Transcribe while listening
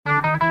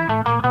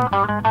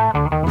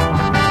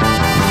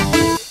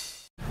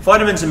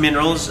Vitamins and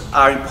minerals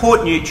are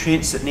important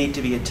nutrients that need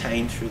to be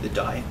attained through the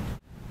diet.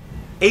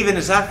 Even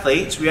as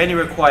athletes, we only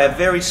require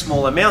very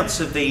small amounts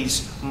of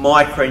these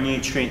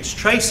micronutrients,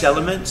 trace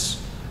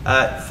elements,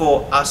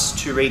 for us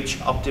to reach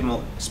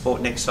optimal sport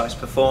and exercise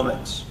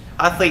performance.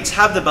 Athletes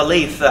have the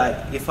belief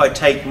that if I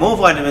take more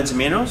vitamins and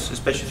minerals,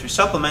 especially through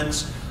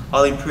supplements,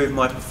 I'll improve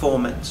my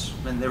performance,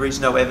 and there is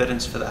no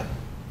evidence for that.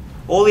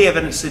 All the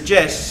evidence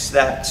suggests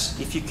that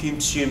if you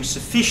consume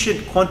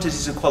sufficient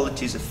quantities and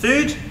qualities of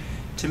food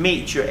to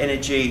meet your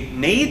energy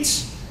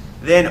needs,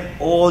 then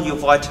all your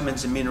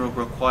vitamins and mineral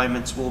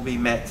requirements will be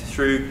met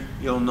through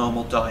your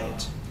normal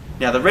diet.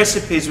 Now, the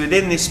recipes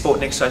within this sport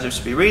and exercise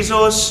recipe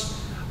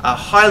resource are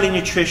highly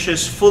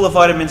nutritious, full of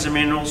vitamins and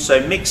minerals,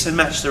 so mix and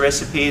match the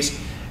recipes,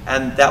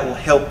 and that will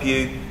help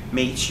you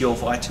meet your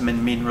vitamin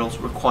and minerals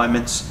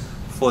requirements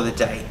for the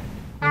day.